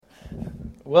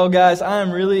Well, guys, I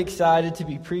am really excited to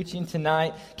be preaching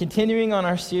tonight, continuing on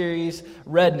our series,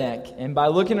 Redneck. And by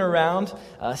looking around,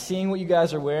 seeing what you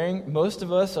guys are wearing, most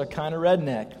of us are kind of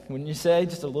redneck. Wouldn't you say?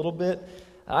 Just a little bit?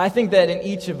 I think that in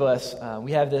each of us,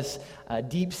 we have this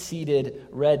deep-seated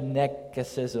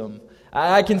redneckicism.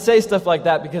 I can say stuff like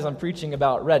that because I'm preaching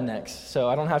about rednecks, so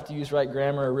I don't have to use right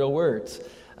grammar or real words.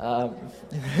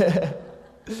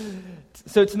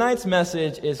 So tonight's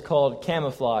message is called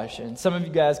Camouflage, and some of you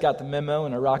guys got the memo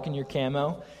and are rocking your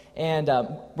camo. And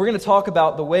we're going to talk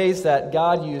about the ways that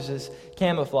God uses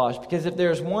camouflage, because if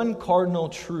there's one cardinal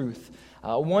truth,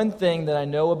 one thing that I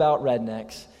know about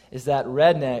rednecks is that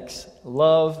rednecks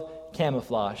love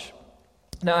camouflage.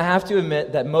 Now, I have to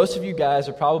admit that most of you guys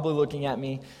are probably looking at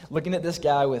me, looking at this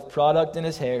guy with product in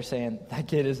his hair, saying, that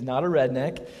kid is not a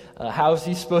redneck. How is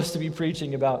he supposed to be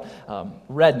preaching about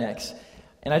rednecks?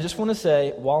 And I just want to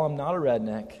say, while I'm not a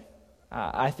redneck,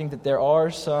 I think that there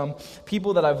are some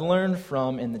people that I've learned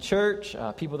from in the church,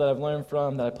 people that I've learned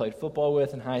from that I played football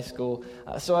with in high school.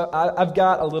 So I've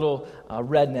got a little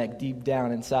redneck deep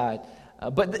down inside.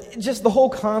 But just the whole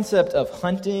concept of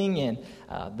hunting and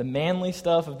the manly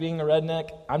stuff of being a redneck,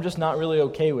 I'm just not really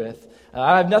okay with.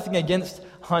 I have nothing against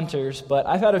hunters, but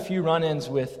I've had a few run-ins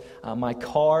with my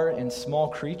car and small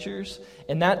creatures,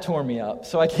 and that tore me up.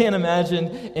 So I can't imagine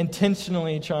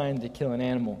intentionally trying to kill an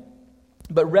animal.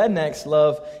 But rednecks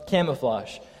love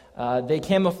camouflage. They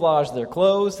camouflage their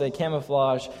clothes, they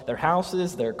camouflage their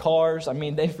houses, their cars. I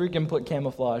mean, they freaking put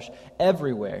camouflage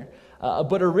everywhere.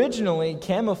 But originally,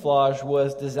 camouflage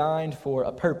was designed for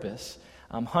a purpose.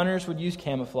 Hunters would use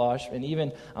camouflage, and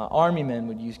even army men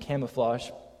would use camouflage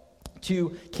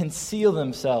to conceal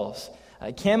themselves.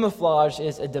 Camouflage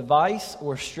is a device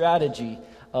or strategy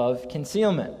of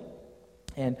concealment.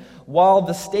 And while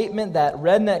the statement that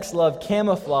rednecks love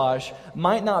camouflage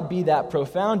might not be that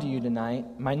profound to you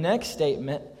tonight, my next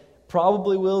statement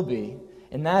probably will be,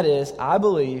 and that is, I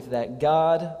believe that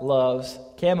God loves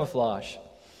camouflage.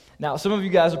 Now, some of you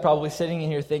guys are probably sitting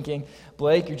in here thinking,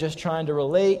 Blake, you're just trying to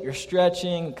relate, you're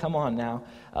stretching, come on now.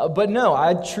 But no,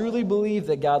 I truly believe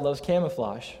that God loves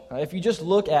camouflage. If you just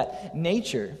look at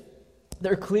nature,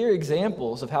 there are clear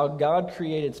examples of how God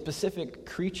created specific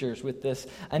creatures with this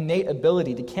innate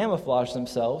ability to camouflage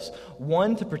themselves,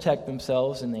 one, to protect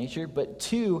themselves in nature, but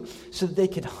two, so that they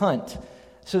could hunt,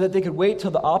 so that they could wait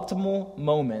till the optimal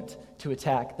moment to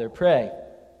attack their prey.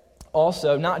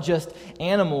 Also, not just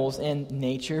animals in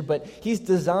nature, but He's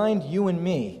designed you and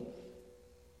me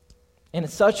in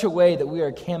such a way that we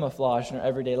are camouflaged in our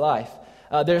everyday life.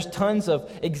 There's tons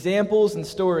of examples and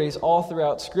stories all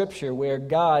throughout Scripture where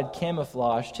God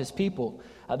camouflaged His people.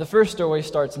 The first story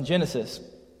starts in Genesis,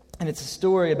 and it's a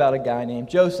story about a guy named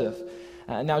Joseph.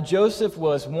 Now, Joseph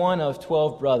was one of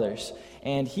 12 brothers,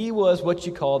 and he was what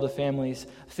you call the family's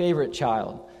favorite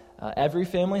child. Every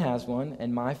family has one.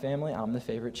 In my family, I'm the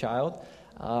favorite child.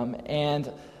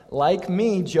 And like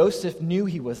me, Joseph knew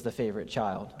he was the favorite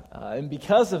child. And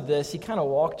because of this, he kind of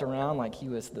walked around like he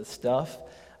was the stuff.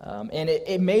 And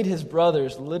it made his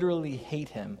brothers literally hate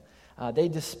him. They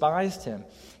despised him.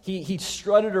 He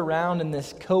strutted around in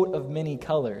this coat of many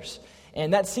colors.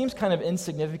 And that seems kind of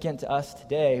insignificant to us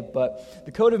today, but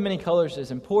the coat of many colors is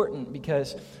important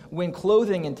because when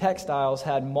clothing and textiles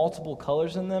had multiple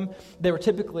colors in them, they were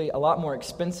typically a lot more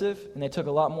expensive and they took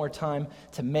a lot more time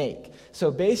to make.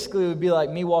 So basically it would be like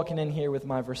me walking in here with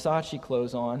my Versace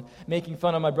clothes on, making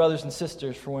fun of my brothers and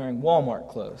sisters for wearing Walmart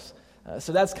clothes.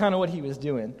 So that's kind of what he was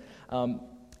doing.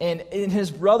 And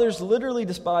his brothers literally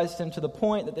despised him to the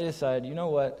point that they decided, you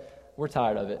know what, we're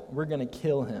tired of it. We're going to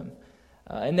kill him.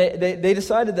 And they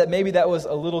decided that maybe that was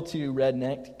a little too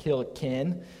redneck to kill a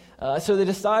kin. So they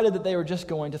decided that they were just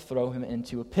going to throw him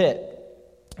into a pit.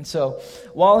 And so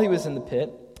while he was in the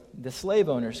pit, the slave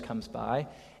owners comes by,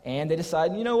 and they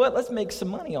decide, you know what, let's make some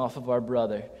money off of our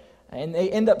brother. And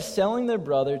they end up selling their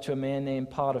brother to a man named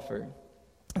Potiphar.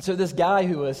 And so this guy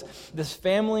who was this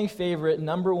family favorite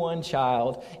number one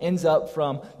child ends up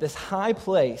from this high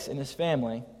place in his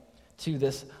family to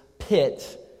this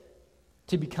pit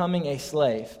to becoming a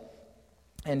slave.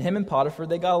 And him and Potiphar,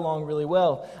 they got along really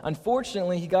well.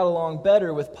 Unfortunately, he got along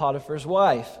better with Potiphar's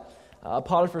wife.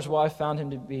 Potiphar's wife found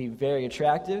him to be very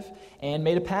attractive and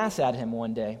made a pass at him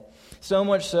one day. So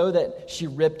much so that she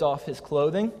ripped off his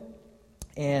clothing,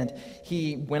 and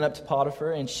he went up to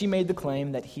Potiphar, and she made the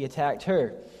claim that he attacked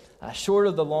her. Short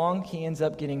of the long, he ends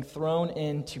up getting thrown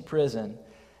into prison.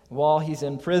 While he's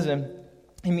in prison,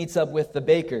 he meets up with the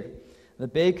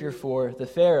baker for the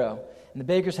Pharaoh. And the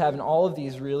baker's having all of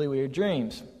these really weird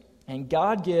dreams. And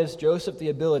God gives Joseph the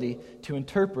ability to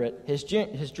interpret his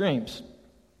dreams.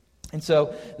 And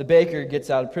so the baker gets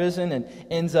out of prison and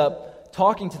ends up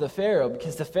talking to the Pharaoh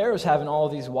because the Pharaoh's having all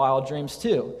these wild dreams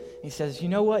too. He says, you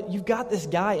know what? You've got this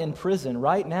guy in prison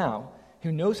right now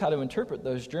who knows how to interpret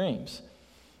those dreams.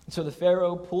 And so the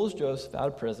Pharaoh pulls Joseph out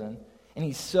of prison, and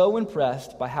he's so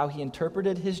impressed by how he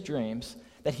interpreted his dreams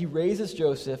that he raises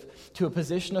Joseph to a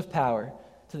position of power,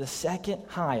 to the second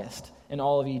highest in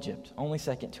all of Egypt, only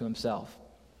second to himself.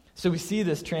 So we see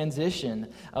this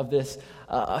transition of this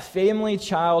a family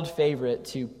child favorite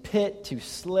to pit, to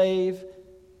slave,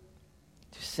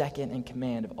 to second in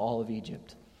command of all of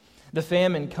Egypt. The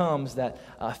famine comes that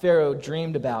Pharaoh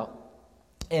dreamed about,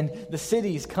 and the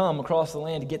cities come across the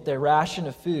land to get their ration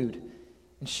of food.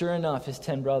 And sure enough, his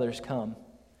 10 brothers come.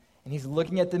 And he's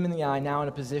looking at them in the eye, now in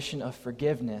a position of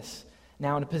forgiveness,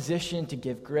 now in a position to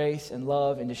give grace and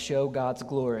love and to show God's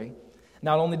glory.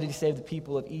 Not only did he save the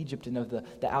people of Egypt and of the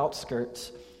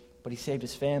outskirts, but he saved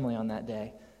his family on that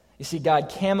day. You see, God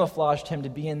camouflaged him to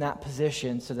be in that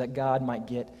position so that God might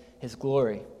get his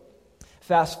glory.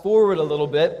 Fast forward a little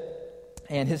bit,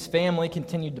 and his family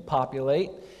continued to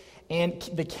populate, and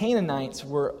the Canaanites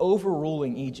were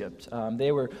overruling Egypt.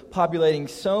 They were populating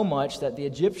so much that the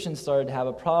Egyptians started to have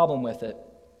a problem with it.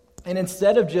 And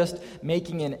instead of just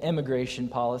making an immigration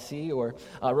policy or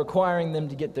requiring them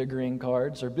to get their green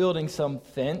cards or building some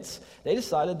fence, they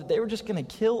decided that they were just going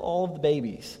to kill all of the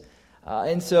babies.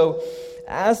 And so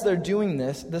as they're doing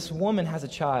this, this woman has a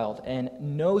child and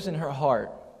knows in her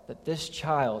heart that this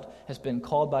child has been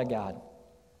called by God.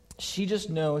 She just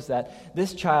knows that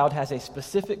this child has a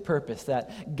specific purpose,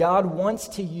 that God wants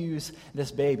to use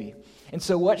this baby. And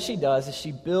so what she does is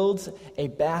she builds a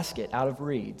basket out of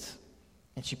reeds,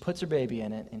 and she puts her baby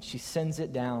in it, and she sends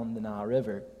it down the Nile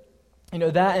River. You know,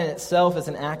 that in itself is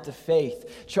an act of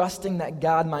faith, trusting that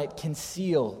God might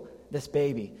conceal this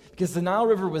baby. Because the Nile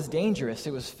River was dangerous.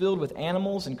 It was filled with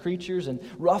animals and creatures and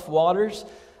rough waters.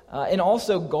 And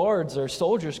also guards or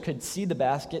soldiers could see the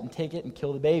basket and take it and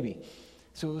kill the baby.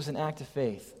 So it was an act of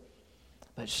faith.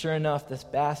 But sure enough, this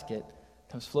basket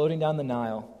comes floating down the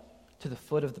Nile to the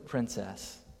foot of the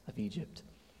princess of Egypt.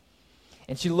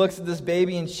 And she looks at this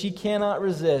baby, and she cannot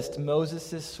resist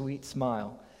Moses' sweet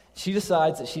smile. She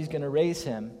decides that she's going to raise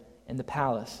him in the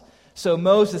palace. So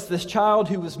Moses, this child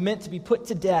who was meant to be put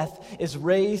to death, is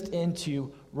raised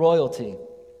into royalty,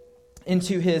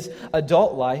 into his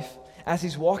adult life. As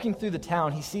he's walking through the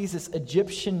town, he sees this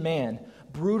Egyptian man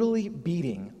brutally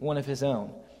beating one of his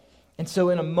own. And so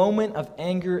in a moment of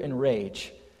anger and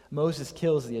rage, Moses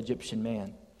kills the Egyptian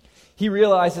man. He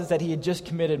realizes that he had just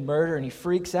committed murder, and he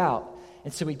freaks out.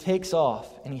 And so he takes off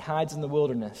and he hides in the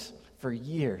wilderness for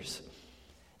years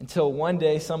until one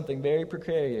day something very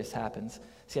precarious happens.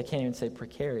 See, I can't even say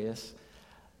precarious.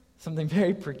 Something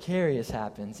very precarious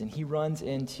happens, and he runs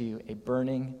into a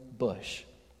burning bush.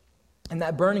 And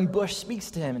that burning bush speaks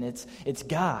to him, and it's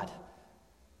God.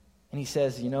 And he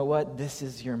says, you know what? This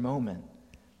is your moment.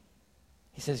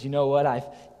 He says, you know what? I've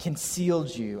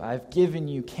concealed you. I've given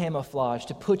you camouflage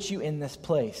to put you in this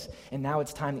place. And now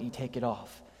it's time that you take it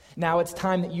off. Now it's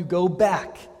time that you go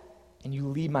back and you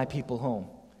lead my people home.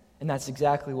 And that's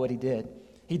exactly what he did.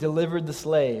 He delivered the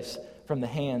slaves from the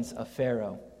hands of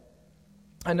Pharaoh.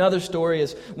 Another story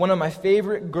is one of my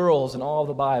favorite girls in all of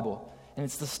the Bible, and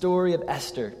it's the story of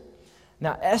Esther.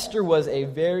 Now, Esther was a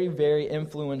very, very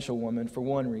influential woman for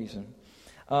one reason.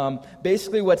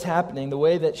 Basically what's happening, the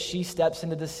way that she steps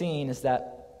into the scene is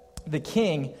that the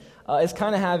king is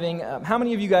kind of having... how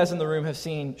many of you guys in the room have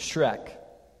seen Shrek?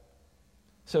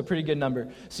 So a pretty good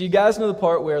number. So you guys know the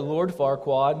part where Lord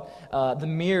Farquaad, the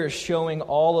mirror is showing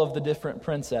all of the different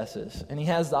princesses. And he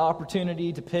has the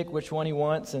opportunity to pick which one he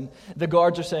wants. And the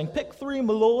guards are saying, pick 3,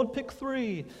 my lord, pick 3.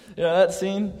 You know that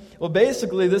scene? Well,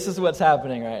 basically, this is what's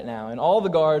happening right now. And all the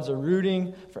guards are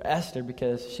rooting for Esther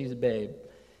because she's a babe.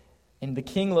 And the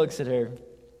king looks at her and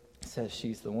says,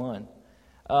 she's the one.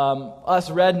 Us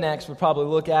rednecks would probably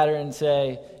look at her and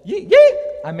say, yee, yee.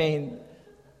 I mean...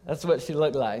 that's what she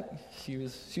looked like. She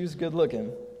was good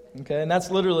looking. Okay, and that's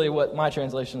literally what my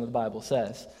translation of the Bible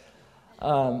says.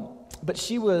 But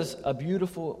she was a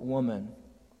beautiful woman.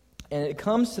 And it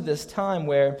comes to this time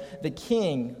where the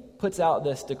king puts out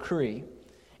this decree.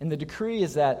 And the decree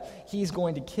is that he's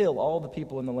going to kill all the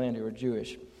people in the land who are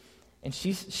Jewish. And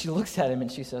she looks at him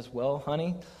and she says, well,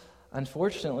 honey,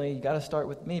 unfortunately, you got to start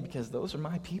with me because those are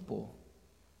my people.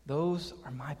 Those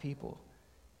are my people.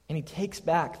 And he takes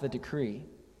back the decree.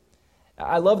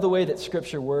 I love the way that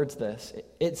Scripture words this.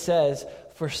 It says,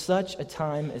 for such a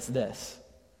time as this.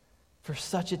 For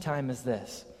such a time as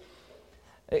this.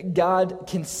 God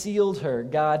concealed her.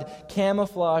 God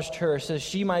camouflaged her so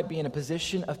she might be in a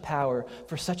position of power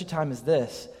for such a time as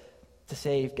this to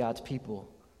save God's people.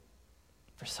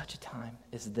 For such a time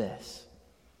as this.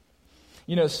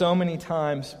 You know, so many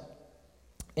times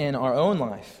in our own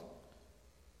life,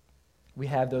 we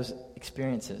have those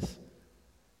experiences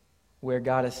where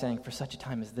God is saying, for such a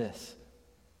time as this,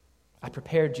 I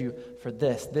prepared you for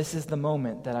this. This is the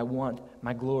moment that I want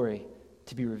my glory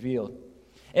to be revealed.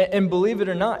 And believe it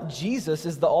or not, Jesus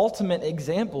is the ultimate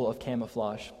example of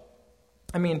camouflage.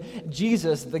 I mean,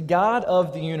 Jesus, the God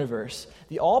of the universe,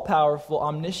 the all-powerful,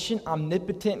 omniscient,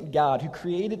 omnipotent God who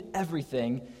created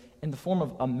everything in the form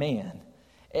of a man.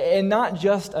 And not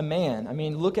just a man. I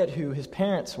mean, look at who his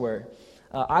parents were.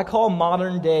 I call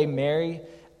modern-day Mary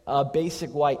a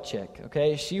basic white chick,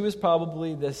 okay? She was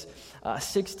probably this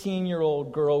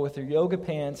 16-year-old girl with her yoga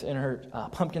pants and her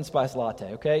pumpkin spice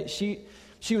latte, okay?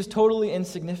 She was totally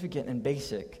insignificant and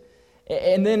basic.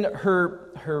 And then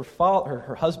her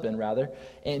husband,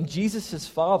 and Jesus'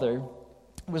 father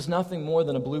was nothing more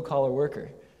than a blue-collar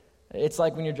worker. It's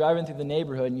like when you're driving through the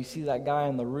neighborhood and you see that guy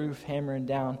on the roof hammering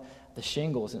down the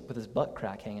shingles with his butt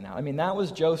crack hanging out. I mean, that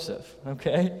was Joseph,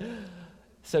 okay?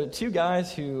 So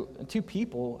two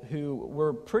people who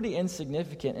were pretty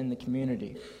insignificant in the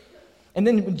community. And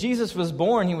then when Jesus was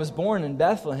born, he was born in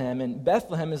Bethlehem, and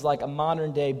Bethlehem is like a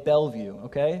modern-day Bellevue,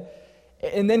 okay?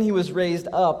 And then he was raised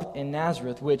up in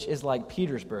Nazareth, which is like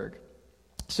Petersburg.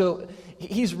 So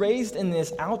he's raised in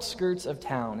this outskirts of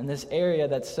town, in this area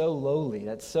that's so lowly,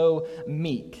 that's so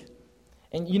meek.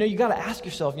 And you know, you got to ask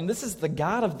yourself, this is the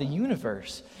God of the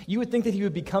universe. You would think that he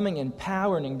would be coming in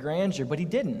power and in grandeur, but he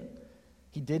didn't.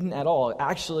 He didn't at all.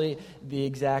 Actually, the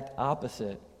exact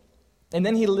opposite. And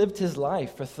then he lived his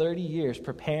life for 30 years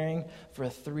preparing for a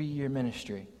 3-year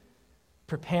ministry,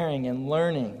 preparing and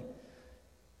learning.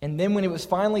 And then when it was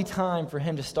finally time for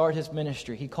him to start his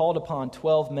ministry, he called upon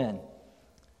 12 men,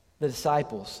 the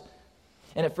disciples.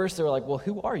 And at first they were like, well,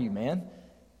 who are you, man?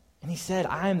 And he said,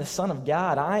 I am the Son of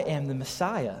God. I am the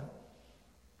Messiah.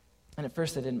 And at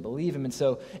first they didn't believe him. And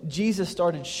so Jesus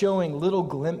started showing little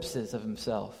glimpses of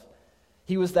himself.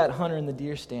 He was that hunter in the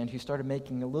deer stand who started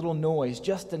making a little noise,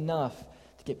 just enough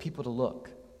to get people to look.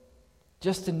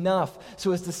 Just enough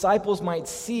so his disciples might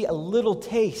see a little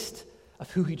taste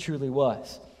of who he truly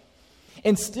was.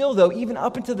 And still, though, even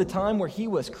up until the time where he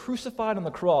was crucified on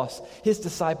the cross, his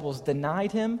disciples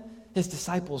denied him, his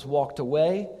disciples walked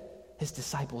away, his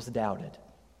disciples doubted.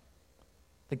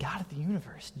 The God of the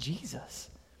universe, Jesus.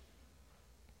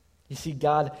 You see,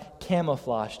 God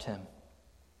camouflaged him.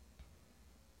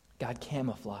 God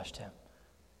camouflaged him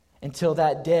until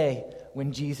that day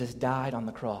when Jesus died on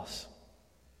the cross.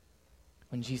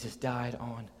 When Jesus died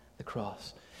on the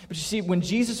cross. But you see, when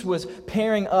Jesus was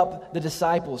pairing up the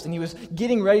disciples and he was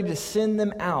getting ready to send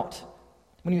them out,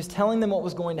 when he was telling them what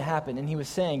was going to happen, and he was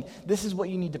saying, this is what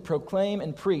you need to proclaim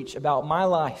and preach about my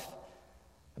life,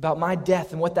 about my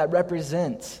death and what that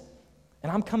represents.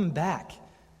 And I'm coming back.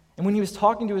 And when he was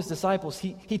talking to his disciples,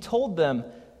 he told them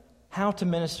how to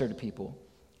minister to people.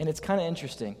 And it's kind of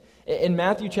interesting. In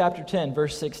Matthew chapter 10,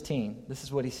 verse 16, this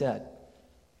is what he said.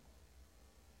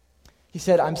 He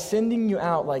said, I'm sending you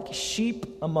out like sheep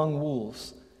among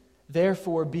wolves.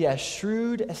 Therefore be as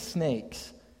shrewd as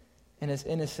snakes and as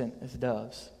innocent as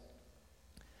doves.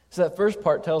 So that first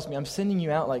part tells me I'm sending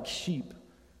you out like sheep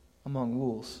among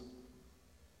wolves.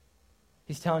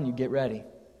 He's telling you, get ready.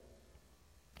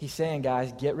 He's saying,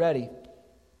 guys, get ready.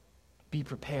 Be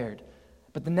prepared.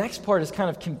 But the next part is kind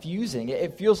of confusing.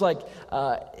 It feels like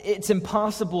it's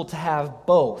impossible to have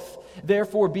both.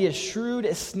 Therefore, be as shrewd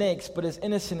as snakes, but as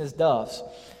innocent as doves.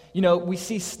 You know, we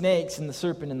see snakes and the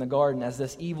serpent in the garden as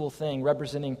this evil thing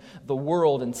representing the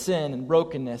world and sin and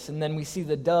brokenness. And then we see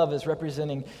the dove as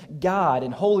representing God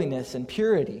and holiness and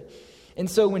purity. And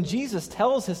so when Jesus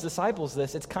tells his disciples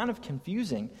this, it's kind of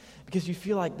confusing because you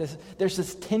feel like there's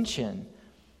this tension.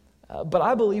 But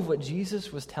I believe what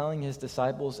Jesus was telling his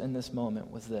disciples in this moment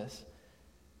was this.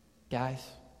 Guys,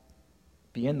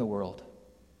 be in the world,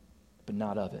 but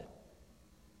not of it.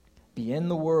 Be in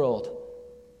the world.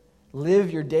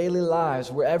 Live your daily lives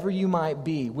wherever you might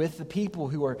be with the people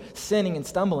who are sinning and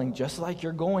stumbling just like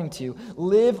you're going to.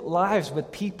 Live lives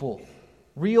with people,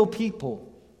 real people,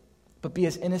 but be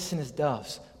as innocent as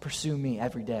doves. Pursue me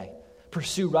every day.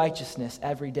 Pursue righteousness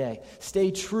every day.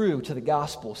 Stay true to the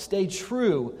gospel. Stay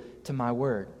true to my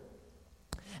word.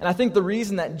 And I think the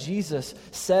reason that Jesus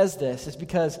says this is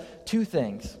because two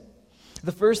things.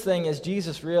 The first thing is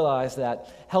Jesus realized that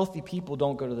healthy people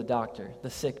don't go to the doctor, the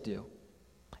sick do.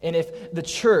 And if the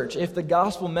church, if the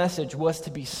gospel message was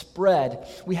to be spread,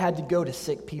 we had to go to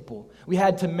sick people. We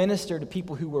had to minister to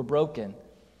people who were broken.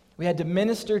 We had to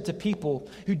minister to people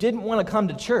who didn't want to come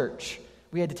to church.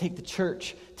 We had to take the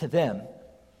church to them.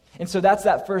 And so that's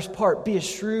that first part. Be as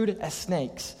shrewd as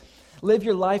snakes. Live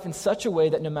your life in such a way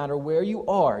that no matter where you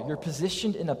are, you're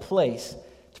positioned in a place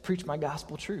to preach my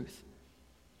gospel truth.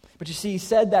 But you see, he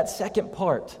said that second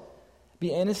part,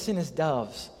 be innocent as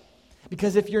doves.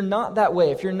 Because if you're not that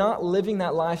way, if you're not living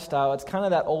that lifestyle, it's kind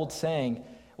of that old saying,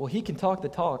 well, he can talk the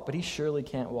talk, but he surely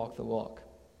can't walk the walk.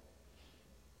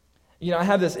 You know, I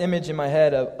have this image in my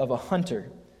head of a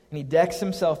hunter, and he decks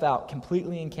himself out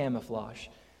completely in camouflage.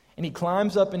 And he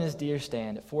climbs up in his deer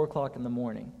stand at 4 o'clock in the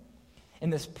morning.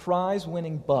 And this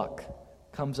prize-winning buck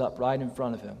comes up right in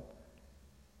front of him.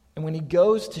 And when he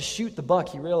goes to shoot the buck,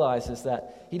 he realizes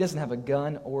that he doesn't have a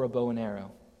gun or a bow and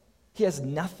arrow. He has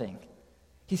nothing.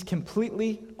 He's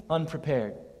completely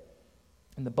unprepared.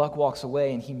 And the buck walks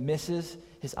away and he misses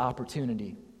his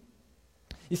opportunity.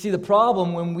 You see, the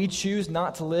problem when we choose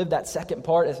not to live that second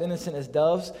part as innocent as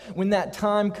doves, when that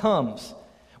time comes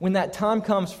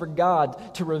for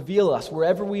God to reveal us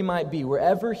wherever we might be,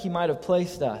 wherever he might have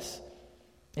placed us,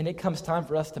 and it comes time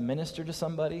for us to minister to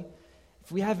somebody,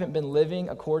 if we haven't been living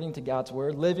according to God's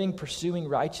word, pursuing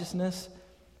righteousness,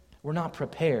 we're not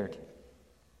prepared.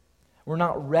 We're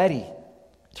not ready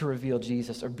to reveal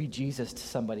Jesus or be Jesus to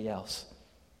somebody else.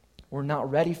 We're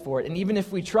not ready for it. And even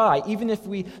if we try, even if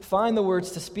we find the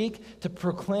words to speak, to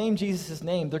proclaim Jesus'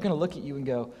 name, they're going to look at you and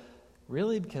go,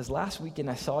 really? Because last weekend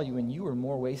I saw you and you were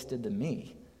more wasted than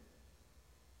me.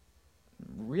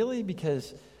 Really?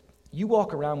 Because you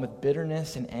walk around with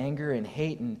bitterness and anger and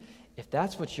hate, and if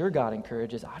that's what your God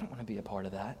encourages, I don't want to be a part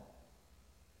of that.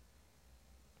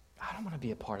 I don't want to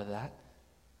be a part of that.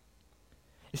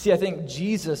 You see, I think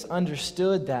Jesus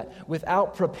understood that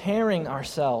without preparing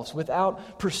ourselves,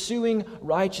 without pursuing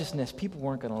righteousness, people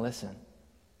weren't going to listen.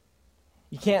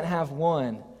 You can't have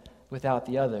one without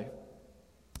the other.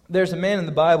 There's a man in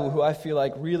the Bible who I feel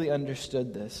like really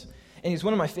understood this. And he's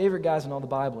one of my favorite guys in all the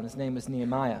Bible, and his name is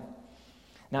Nehemiah.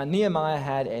 Now, Nehemiah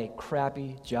had a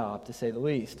crappy job, to say the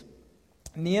least.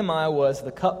 Nehemiah was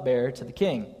the cupbearer to the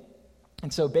king.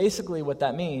 And so basically what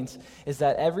that means is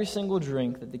that every single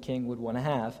drink that the king would want to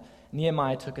have,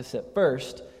 Nehemiah took a sip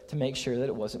first to make sure that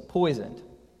it wasn't poisoned.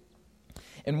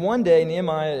 And one day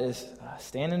Nehemiah is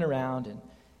standing around and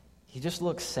he just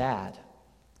looks sad.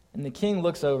 And the king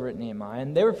looks over at Nehemiah,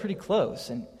 and they were pretty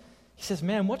close. And he says,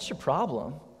 man, what's your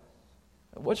problem?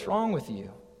 What's wrong with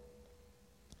you?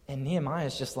 And Nehemiah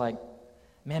is just like,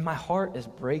 man, my heart is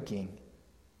breaking.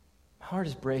 My heart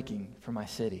is breaking for my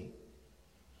city.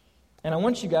 And I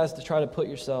want you guys to try to put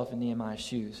yourself in Nehemiah's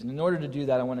shoes. And in order to do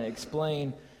that, I want to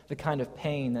explain the kind of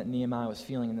pain that Nehemiah was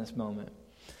feeling in this moment.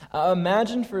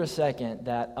 Imagine for a second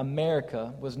that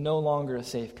America was no longer a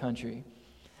safe country.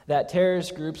 That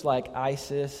terrorist groups like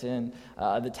ISIS and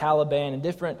the Taliban and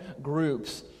different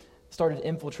groups started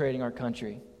infiltrating our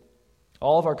country.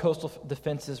 All of our coastal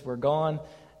defenses were gone.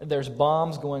 There's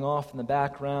bombs going off in the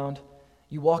background.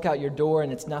 You walk out your door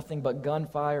and it's nothing but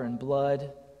gunfire and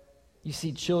blood. You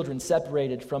see children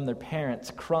separated from their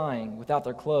parents, crying without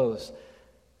their clothes.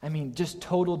 I mean, just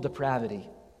total depravity.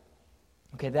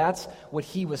 Okay, that's what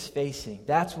he was facing.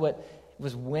 That's what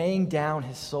was weighing down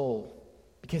his soul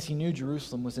because he knew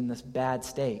Jerusalem was in this bad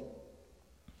state.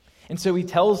 And so he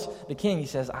tells the king, he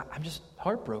says, I'm just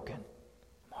heartbroken.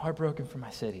 I'm heartbroken for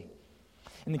my city.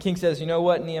 And the king says, you know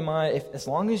what, Nehemiah, as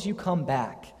long as you come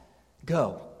back,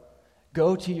 go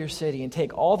to your city and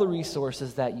take all the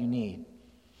resources that you need.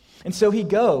 And so he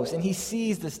goes and he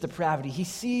sees this depravity. He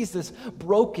sees this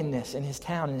brokenness in his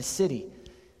town, in his city.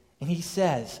 And he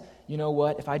says, you know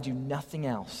what, if I do nothing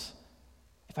else,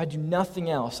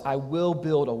 I will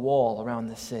build a wall around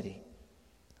this city.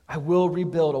 I will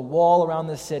rebuild a wall around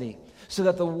this city so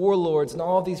that the warlords and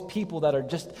all of these people that are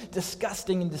just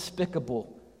disgusting and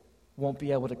despicable won't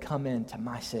be able to come into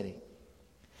my city.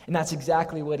 And that's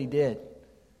exactly what he did.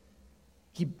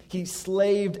 He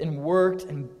slaved and worked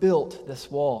and built this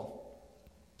wall.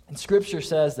 And Scripture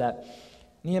says that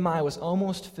Nehemiah was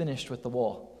almost finished with the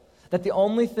wall. That the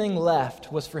only thing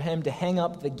left was for him to hang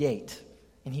up the gate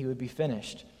and he would be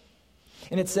finished.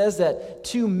 And it says that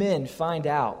 2 men find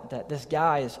out that this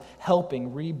guy is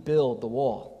helping rebuild the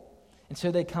wall. And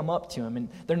so they come up to him, and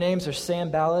their names are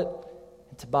Sanballat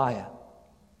and Tobiah.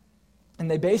 And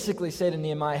they basically say to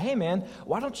Nehemiah, hey man,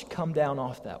 why don't you come down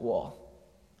off that wall?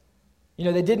 You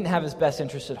know, they didn't have his best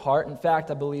interest at heart. In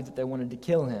fact, I believe that they wanted to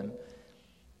kill him.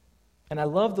 And I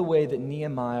love the way that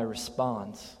Nehemiah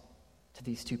responds to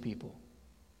these 2 people.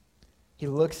 He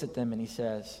looks at them and he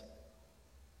says,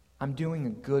 I'm doing a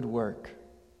good work.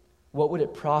 What would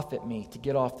it profit me to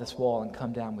get off this wall and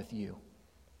come down with you?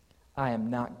 I am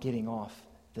not getting off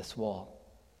this wall.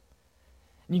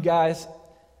 And you guys,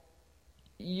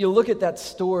 you look at that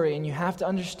story and you have to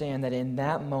understand that in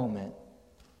that moment,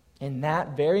 in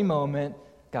that very moment,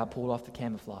 God pulled off the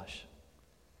camouflage.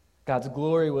 God's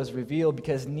glory was revealed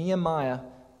because Nehemiah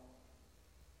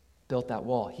built that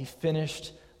wall. He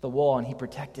finished the wall and he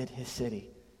protected his city.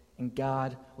 And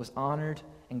God was honored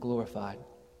and glorified.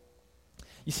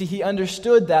 You see, he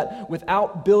understood that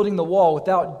without building the wall,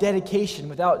 without dedication,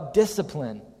 without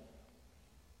discipline,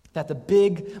 that the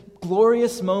big,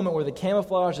 glorious moment where the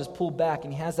camouflage is pulled back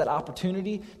and he has that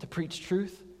opportunity to preach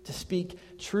truth, to speak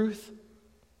truth,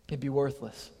 it'd be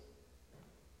worthless.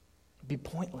 It'd be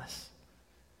pointless.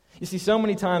 You see, so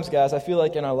many times, guys, I feel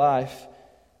like in our life,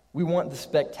 we want the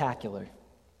spectacular.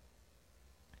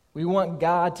 We want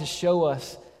God to show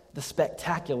us the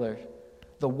spectacular,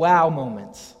 the wow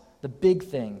moments, the big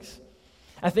things.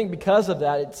 I think because of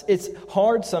that, it's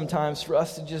hard sometimes for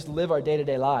us to just live our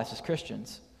day-to-day lives as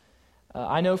Christians.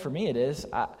 I know for me it is.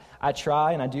 I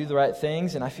try and I do the right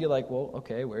things, and I feel like, well,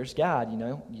 okay, where's God? You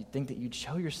know, you'd think that you'd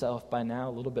show yourself by now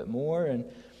a little bit more, and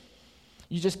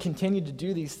you just continue to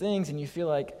do these things, and you feel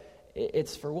like,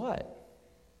 it's for what?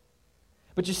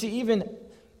 But you see, even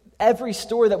every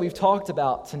story that we've talked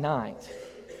about tonight,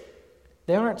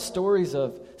 they aren't stories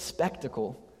of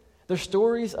spectacle. They're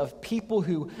stories of people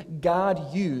who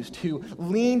God used, who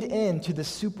leaned into the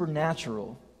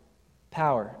supernatural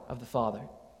power of the Father,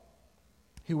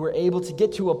 who were able to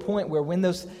get to a point where when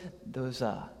those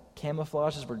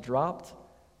camouflages were dropped,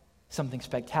 something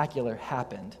spectacular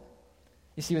happened.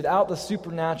 You see, without the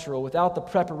supernatural, without the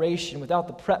preparation, without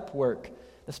the prep work,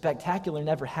 the spectacular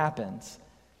never happens.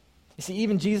 You see,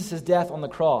 even Jesus' death on the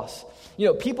cross,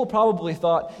 people probably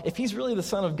thought, if he's really the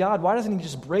Son of God, why doesn't he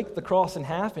just break the cross in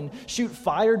half and shoot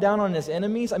fire down on his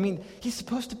enemies? I mean, he's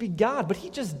supposed to be God, but he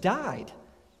just died.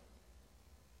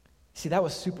 See, that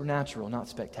was supernatural, not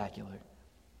spectacular.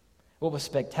 What was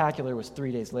spectacular was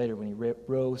 3 days later when he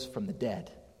rose from the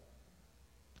dead.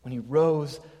 When he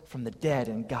rose from the dead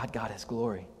and God got his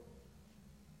glory.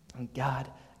 And God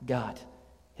got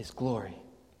his glory.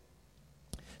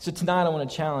 So tonight I want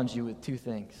to challenge you with two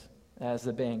things as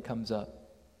the band comes up.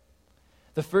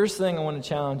 The first thing I want to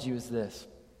challenge you is this.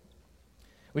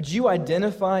 Would you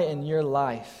identify in your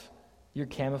life your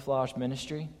camouflage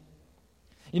ministry?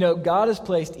 God has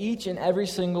placed each and every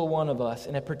single one of us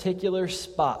in a particular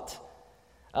spot.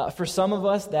 For some of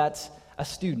us, that's a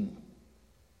student.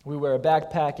 We wear a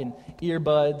backpack and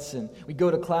earbuds, and we go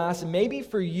to class. And maybe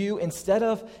for you, instead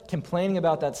of complaining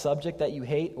about that subject that you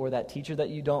hate or that teacher that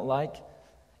you don't like,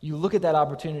 you look at that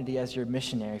opportunity as your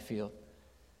missionary field.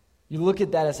 You look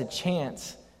at that as a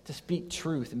chance to speak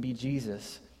truth and be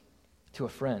Jesus to a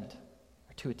friend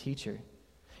or to a teacher.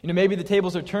 Maybe the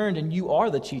tables are turned and you are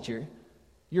the teacher.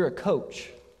 You're a coach.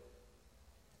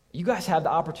 You guys have the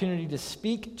opportunity to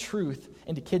speak truth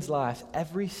into kids' lives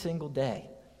every single day,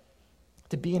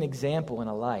 to be an example and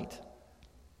a light.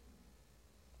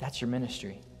 That's your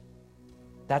ministry.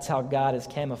 That's how God has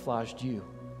camouflaged you.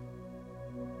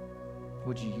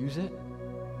 Would you use it?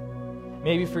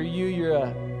 Maybe for you, you're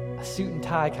a suit and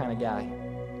tie kind of guy.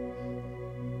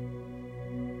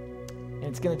 And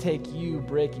it's going to take you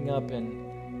breaking up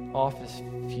an office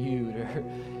feud, or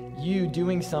you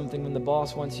doing something when the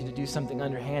boss wants you to do something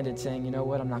underhanded, saying, you know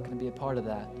what, I'm not going to be a part of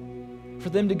that. For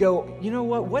them to go, you know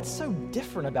what, what's so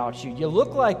different about you? You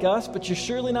look like us, but you're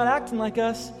surely not acting like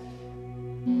us.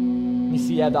 You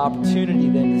see, you have the opportunity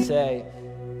then to say,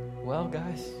 well,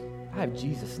 guys, I have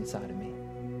Jesus inside of me.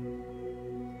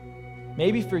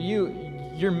 Maybe for you,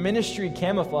 your ministry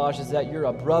camouflage is that you're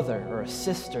a brother or a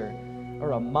sister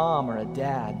or a mom or a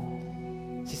dad.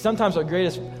 See, sometimes our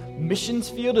greatest missions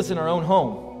field is in our own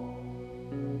home,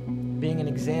 being an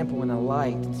example and a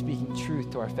light and speaking truth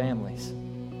to our families.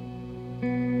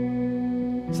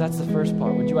 So that's the first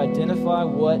part. Would you identify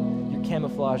what your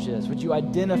camouflage is? Would you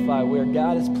identify where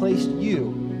God has placed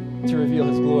you to reveal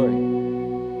his glory?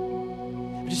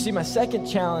 But you see, my second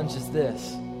challenge is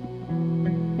this.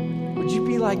 Would you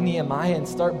be like Nehemiah and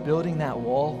start building that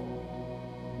wall?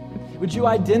 Would you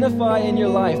identify in your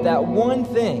life that one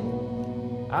thing?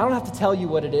 I don't have to tell you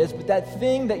what it is, but that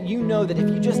thing that you know that if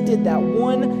you just did that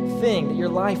one thing, that your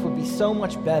life would be so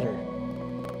much better.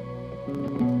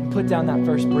 And put down that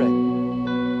first brick.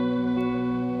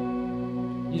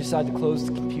 You decide to close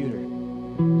the computer.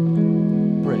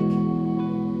 Brick.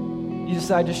 You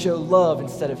decide to show love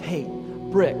instead of hate.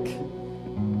 Brick.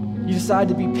 You decide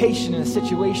to be patient in a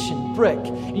situation. Brick.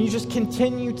 And you just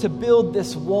continue to build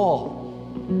this wall.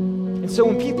 And so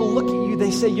when people look at you,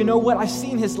 they say, you know what? I've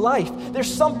seen his life.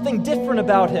 There's something different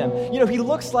about him. He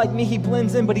looks like me. He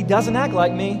blends in, but he doesn't act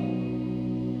like me.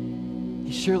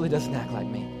 He surely doesn't act like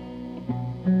me.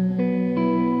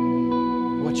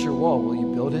 What's your wall? Will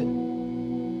you build it?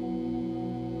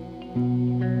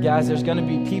 Guys, there's going to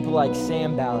be people like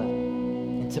Sam Ballard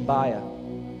and Tobiah.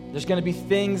 There's going to be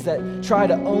things that try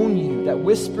to own you, that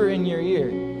whisper in your ear.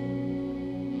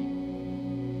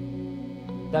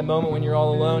 That moment when you're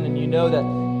all alone and you know that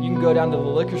you can go down to the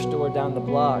liquor store down the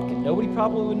block and nobody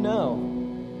probably would know.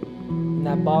 And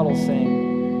that bottle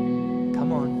saying,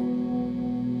 come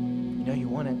on, you know you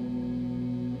want it.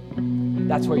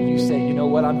 That's where you say, you know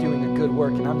what, I'm doing a good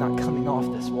work and I'm not coming off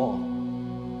this wall.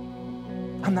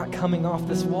 I'm not coming off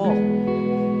this wall.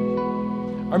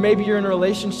 Or maybe you're in a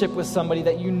relationship with somebody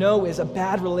that you know is a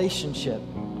bad relationship.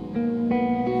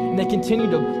 And they continue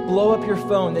to blow up your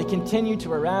phone. They continue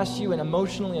to harass you and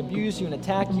emotionally abuse you and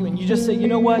attack you. And you just say, you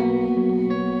know what?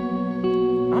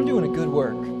 I'm doing a good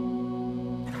work.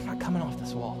 And I'm not coming off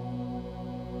this wall.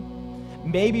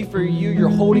 Maybe for you, you're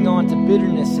holding on to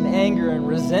bitterness and anger and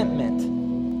resentment.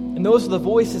 And those are the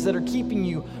voices that are keeping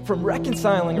you from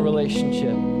reconciling a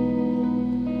relationship.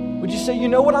 Would you say, you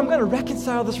know what? I'm going to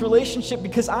reconcile this relationship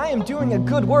because I am doing a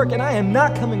good work and I am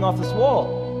not coming off this wall.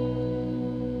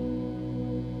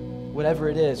 Whatever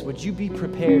it is, would you be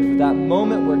prepared for that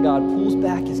moment where God pulls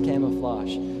back his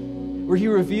camouflage, where he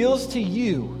reveals to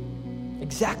you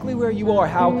exactly where you are,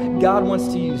 how God wants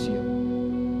to use you?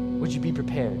 Would you be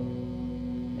prepared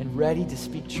and ready to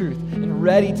speak truth and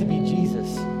ready to be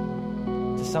Jesus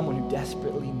to someone who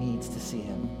desperately needs to see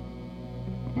him?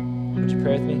 Would you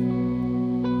pray with me?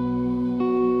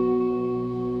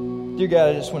 Dear God,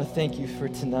 I just want to thank you for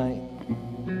tonight.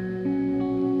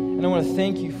 And I want to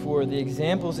thank you for the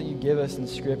examples that you give us in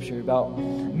Scripture about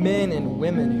men and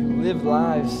women who live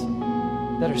lives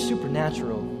that are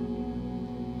supernatural,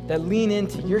 that lean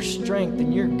into your strength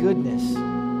and your goodness.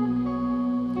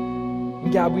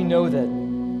 And God, we know that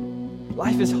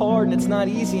life is hard and it's not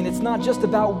easy, and it's not just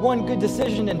about one good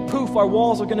decision and poof, our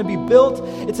walls are going to be built.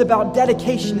 It's about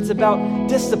dedication. It's about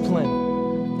discipline.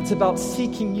 It's about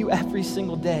seeking you every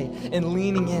single day and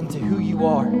leaning into who you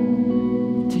are,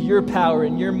 to your power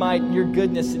and your might and your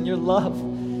goodness and your love.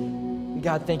 And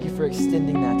God, thank you for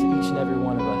extending that to each and every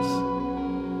one of us.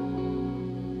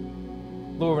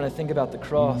 Lord, when I think about the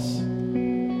cross,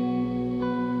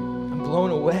 I'm blown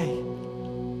away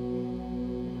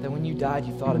that when you died,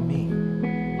 you thought of me. And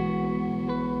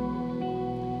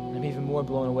I'm even more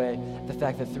blown away at the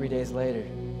fact that 3 days later,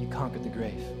 you conquered the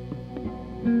grave.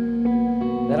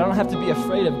 That I don't have to be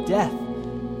afraid of death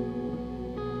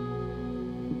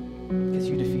because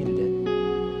you defeated it.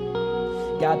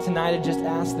 God, tonight I just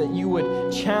ask that you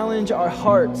would challenge our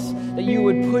hearts, that you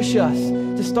would push us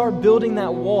to start building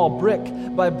that wall brick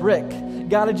by brick.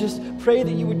 God, I just pray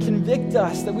that you would convict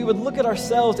us, that we would look at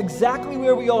ourselves exactly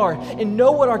where we are and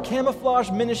know what our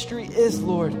camouflage ministry is,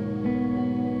 Lord.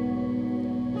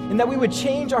 And that we would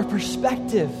change our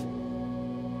perspective.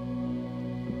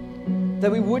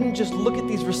 That we wouldn't just look at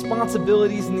these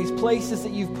responsibilities and these places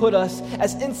that you've put us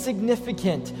as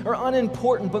insignificant or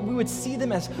unimportant, but we would see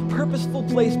them as purposeful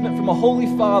placement from a holy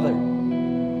Father.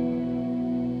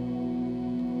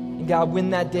 And God,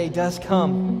 when that day does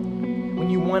come,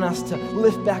 when you want us to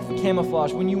lift back the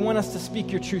camouflage, when you want us to speak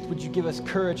your truth, would you give us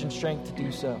courage and strength to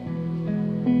do so?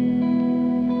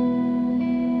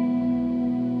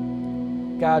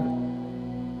 God,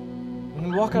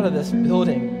 when we walk out of this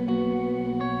building,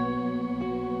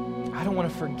 I don't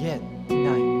want to forget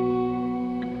tonight.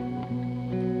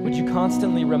 Would you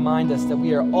constantly remind us that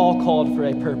we are all called for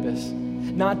a purpose?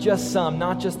 Not just some,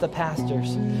 not just the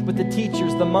pastors, but the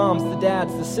teachers, the moms, the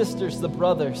dads, the sisters, the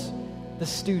brothers, the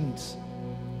students.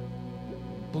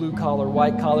 Blue collar,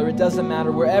 white collar, it doesn't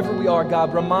matter. Wherever we are,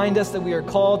 God, remind us that we are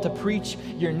called to preach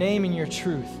your name and your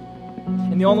truth.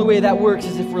 And the only way that works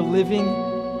is if we're living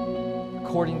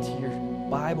according to your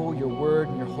Bible, your word,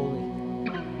 and your Holy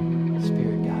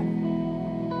Spirit, God.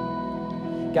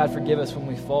 God, forgive us when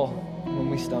we fall, when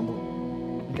we stumble.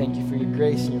 And thank you for your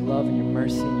grace and your love and your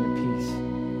mercy and your peace.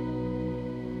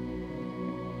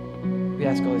 We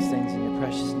ask all these things in your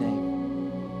precious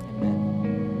name. Amen.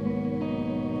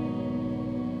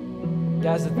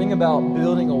 Guys, the thing about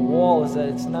building a wall is that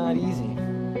it's not easy.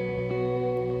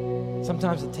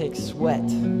 Sometimes it takes sweat,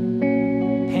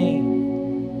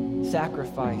 pain,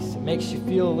 sacrifice. It makes you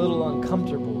feel a little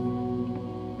uncomfortable.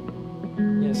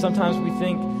 You know, sometimes we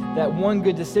think that one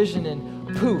good decision and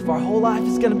poof, our whole life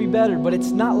is going to be better, but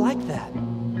it's not like that.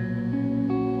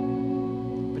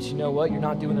 But you know what? You're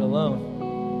not doing it alone.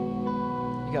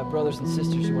 You got brothers and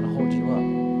sisters who want to hold you up.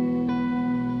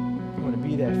 Who want to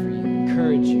be there for you,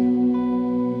 encourage you.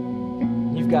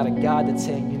 You've got a God that's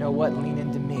saying, you know what? Lean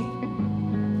into me.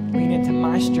 Lean into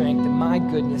my strength and my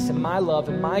goodness and my love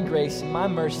and my grace and my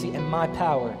mercy and my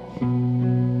power.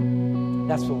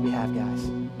 That's what we have, guys.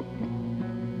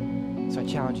 So I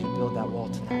challenge you to build that wall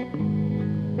tonight.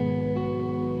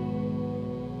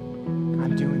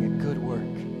 I'm doing a good work.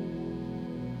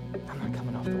 I'm not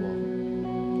coming off the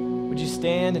wall. Would you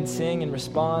stand and sing and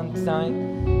respond tonight?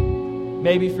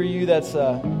 Maybe for you that's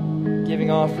giving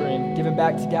offering, giving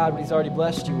back to God what He's already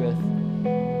blessed you with.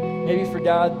 Maybe for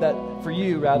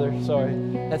you,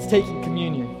 that's taking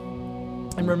communion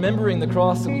and remembering the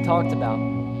cross that we talked about.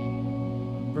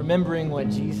 Remembering what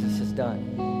Jesus has done.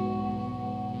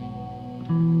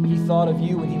 He thought of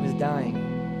you when He was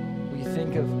dying. Will you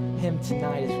think of Him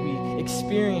tonight as we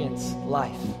experience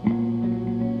life?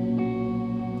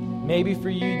 Maybe for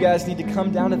you guys need to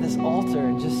come down to this altar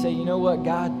and just say, you know what,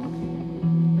 God,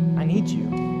 I need you.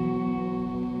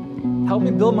 Help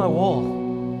me build my wall.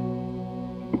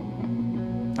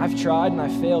 I've tried and I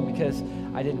failed because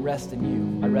I didn't rest in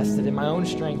you. I rested in my own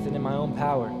strength and in my own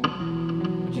power.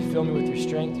 Would you fill me with your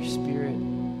strength, your spirit,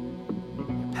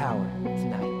 your power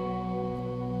tonight?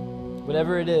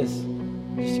 Whatever it is,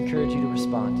 I just encourage you to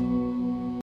respond.